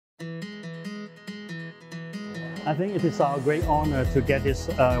I think it is our great honor to get this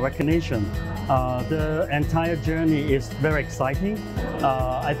recognition. The entire journey is very exciting.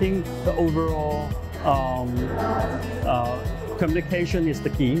 I think the overall communication is the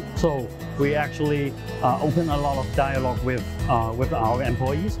key. So we actually open a lot of dialogue with our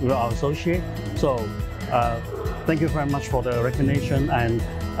employees, with our associates. So thank you very much for the recognition, and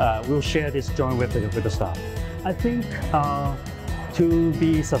we'll share this joy with the staff. I think to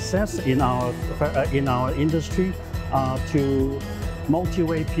be success in our industry, to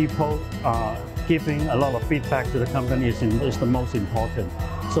motivate people, giving a lot of feedback to the company is the most important.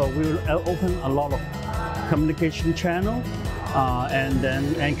 So we will open a lot of communication channel and then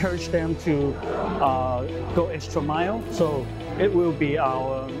encourage them to go extra mile. So it will be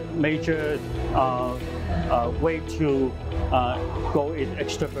our major way to go it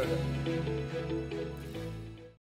extra further.